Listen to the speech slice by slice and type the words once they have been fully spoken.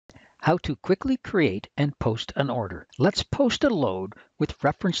How to quickly create and post an order. Let's post a load with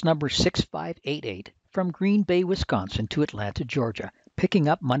reference number 6588 from Green Bay, Wisconsin to Atlanta, Georgia, picking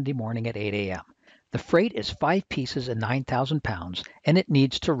up Monday morning at 8 a.m. The freight is 5 pieces and 9,000 pounds, and it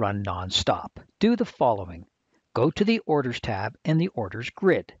needs to run nonstop. Do the following. Go to the Orders tab and the Orders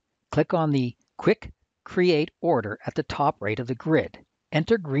grid. Click on the Quick Create Order at the top right of the grid.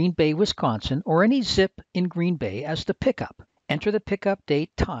 Enter Green Bay, Wisconsin, or any zip in Green Bay as the pickup. Enter the pickup date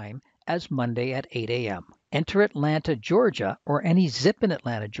time as Monday at 8 a.m. Enter Atlanta, Georgia, or any zip in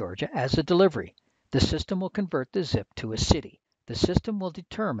Atlanta, Georgia as a delivery. The system will convert the zip to a city. The system will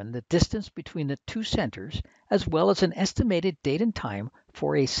determine the distance between the two centers as well as an estimated date and time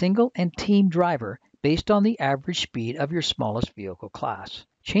for a single and team driver based on the average speed of your smallest vehicle class.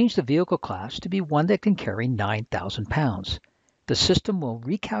 Change the vehicle class to be one that can carry 9,000 pounds. The system will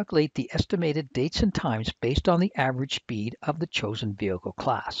recalculate the estimated dates and times based on the average speed of the chosen vehicle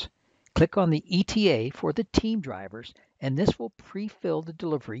class. Click on the ETA for the team drivers, and this will pre-fill the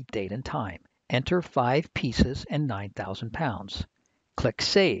delivery date and time. Enter 5 pieces and 9,000 pounds. Click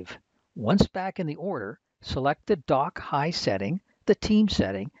Save. Once back in the order, select the dock high setting, the team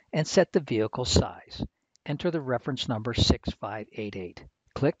setting, and set the vehicle size. Enter the reference number 6588.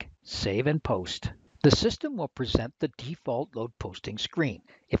 Click Save and Post. The system will present the default load posting screen.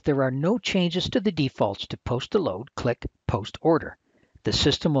 If there are no changes to the defaults to post a load, click Post Order. The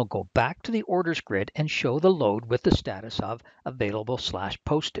system will go back to the orders grid and show the load with the status of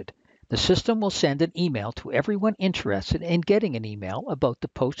available/posted. The system will send an email to everyone interested in getting an email about the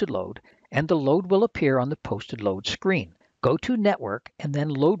posted load, and the load will appear on the posted load screen. Go to Network and then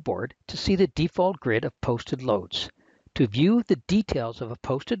Load Board to see the default grid of posted loads. To view the details of a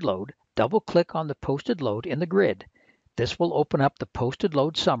posted load, double-click on the posted load in the grid. This will open up the posted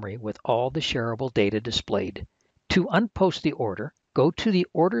load summary with all the shareable data displayed. To unpost the order, go to the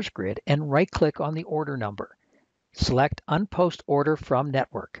Orders grid and right-click on the order number. Select Unpost Order from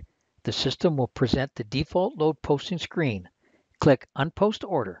Network. The system will present the default load posting screen. Click Unpost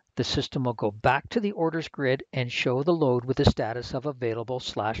Order. The system will go back to the Orders grid and show the load with the status of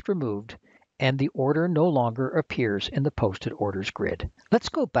available/removed, and the order no longer appears in the posted orders grid. Let's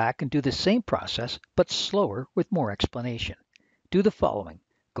go back and do the same process, but slower with more explanation. Do the following.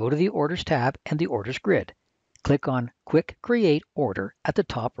 Go to the Orders tab and the Orders grid. Click on Quick Create Order at the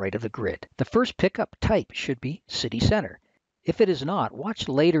top right of the grid. The first pickup type should be City Center. If it is not, watch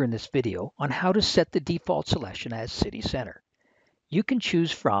later in this video on how to set the default selection as City Center. You can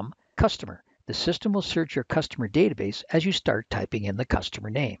choose from Customer. The system will search your customer database as you start typing in the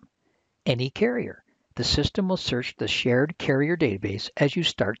customer name. Any carrier. The system will search the shared carrier database as you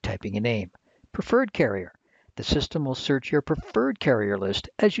start typing a name. Preferred carrier. The system will search your preferred carrier list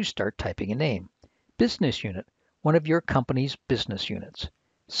as you start typing a name. Business unit. One of your company's business units.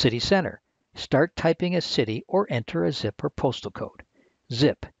 City Center. Start typing a city or enter a zip or postal code.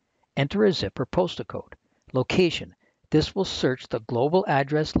 Zip. Enter a zip or postal code. Location. This will search the global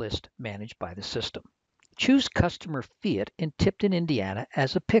address list managed by the system. Choose customer Fiat in Tipton, Indiana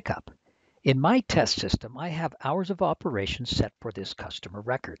as a pickup. In my test system, I have hours of operation set for this customer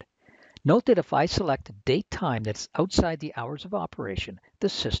record. Note that if I select a date time that's outside the hours of operation, the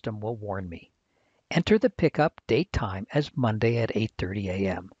system will warn me. Enter the pickup date time as Monday at 8:30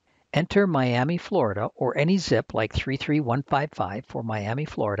 a.m. Enter Miami, Florida, or any zip like 33155 for Miami,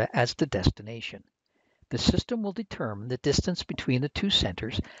 Florida as the destination. The system will determine the distance between the two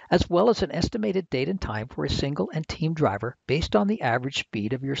centers as well as an estimated date and time for a single and team driver based on the average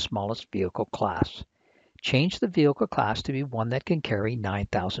speed of your smallest vehicle class. Change the vehicle class to be one that can carry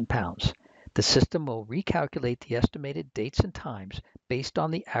 9,000 pounds. The system will recalculate the estimated dates and times based on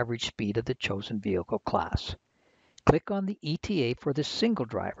the average speed of the chosen vehicle class. Click on the ETA for the single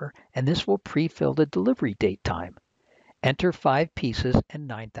driver, and this will pre-fill the delivery date time. Enter 5 pieces and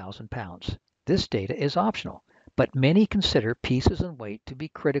 9,000 pounds. This data is optional, but many consider pieces and weight to be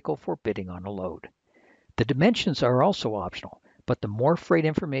critical for bidding on a load. The dimensions are also optional, but the more freight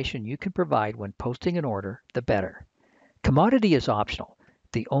information you can provide when posting an order, the better. Commodity is optional.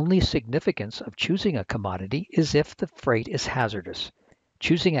 The only significance of choosing a commodity is if the freight is hazardous.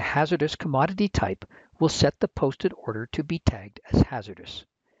 Choosing a hazardous commodity type will set the posted order to be tagged as hazardous.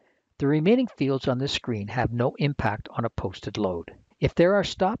 The remaining fields on this screen have no impact on a posted load. If there are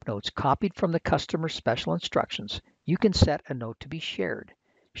stop notes copied from the customer's special instructions, you can set a note to be shared.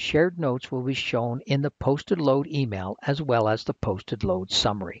 Shared notes will be shown in the posted load email as well as the posted load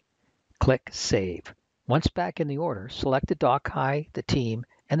summary. Click Save. Once back in the order, select the dock high, the team,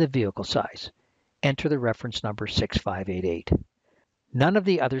 and the vehicle size. Enter the reference number 6588. None of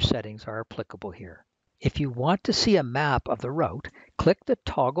the other settings are applicable here. If you want to see a map of the route, click the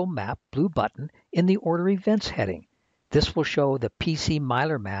Toggle Map blue button in the Order Events heading. This will show the PC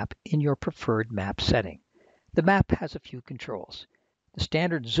Myler map in your preferred map setting. The map has a few controls. The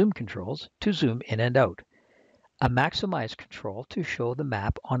standard zoom controls to zoom in and out. A maximize control to show the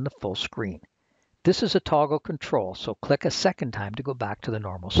map on the full screen. This is a toggle control, so click a second time to go back to the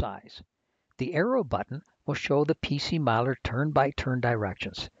normal size. The arrow button will show the PC Myler turn-by-turn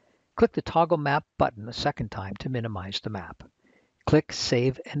directions. Click the Toggle Map button a second time to minimize the map. Click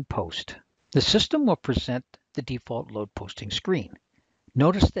Save and Post. The system will present the default load posting screen.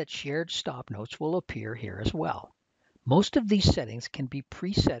 Notice that shared stop notes will appear here as well. Most of these settings can be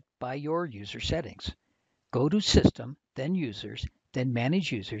preset by your user settings. Go to System, then Users, then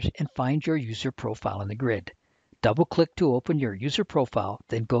Manage Users, and find your user profile in the grid. Double-click to open your user profile,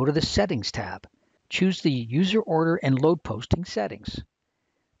 then go to the Settings tab. Choose the User Order and Load Posting settings.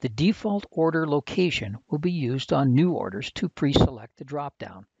 The default order location will be used on new orders to pre-select the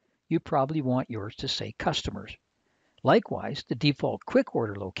drop-down. You probably want yours to say Customers. Likewise, the default quick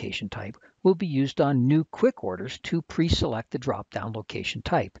order location type will be used on new quick orders to pre-select the drop-down location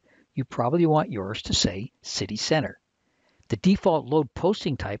type. You probably want yours to say City Center. The default load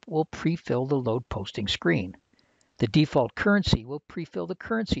posting type will pre-fill the load posting screen. The default currency will pre-fill the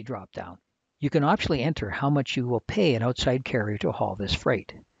currency drop-down. You can optionally enter how much you will pay an outside carrier to haul this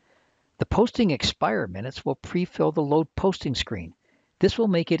freight. The posting expire minutes will pre-fill the load posting screen. This will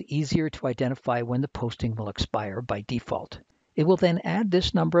make it easier to identify when the posting will expire by default. It will then add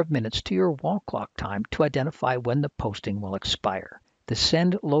this number of minutes to your wall clock time to identify when the posting will expire. The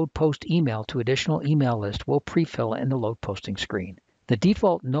Send Load Post email to additional email list will pre-fill in the load posting screen. The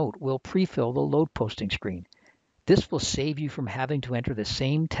default note will pre-fill the load posting screen. This will save you from having to enter the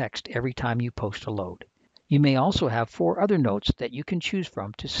same text every time you post a load. You may also have 4 other notes that you can choose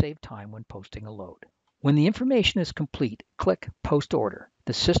from to save time when posting a load. When the information is complete, click Post Order.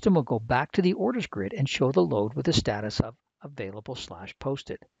 The system will go back to the orders grid and show the load with the status of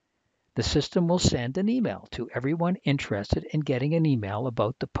available/posted. The system will send an email to everyone interested in getting an email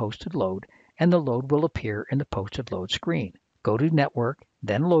about the posted load, and the load will appear in the posted load screen. Go to Network,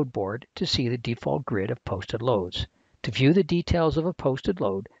 then Load Board to see the default grid of posted loads. To view the details of a posted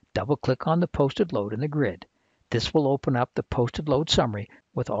load, double-click on the posted load in the grid. This will open up the posted load summary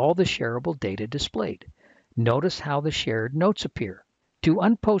with all the shareable data displayed. Notice how the shared notes appear. To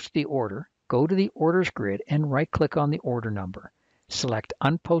unpost the order, go to the Orders grid and right-click on the order number. Select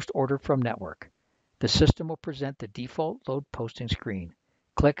Unpost Order from Network. The system will present the default load posting screen.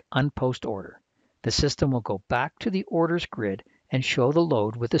 Click Unpost Order. The system will go back to the Orders grid and show the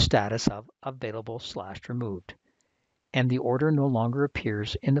load with the status of available/removed. And the order no longer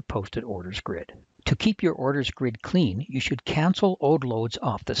appears in the posted orders grid. To keep your orders grid clean, you should cancel old loads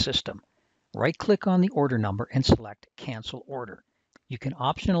off the system. Right-click on the order number and select Cancel Order. You can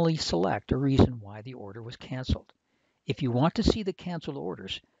optionally select a reason why the order was canceled. If you want to see the canceled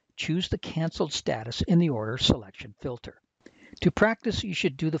orders, choose the canceled status in the order selection filter. To practice, you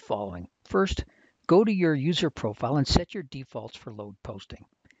should do the following. First, go to your user profile and set your defaults for load posting.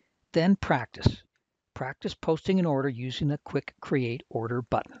 Then practice. Practice posting an order using the quick Create Order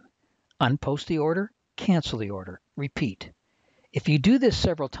button. Unpost the order, cancel the order, repeat. If you do this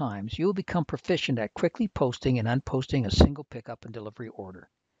several times, you will become proficient at quickly posting and unposting a single pickup and delivery order.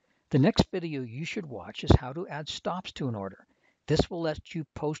 The next video you should watch is how to add stops to an order. This will let you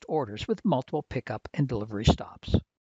post orders with multiple pickup and delivery stops.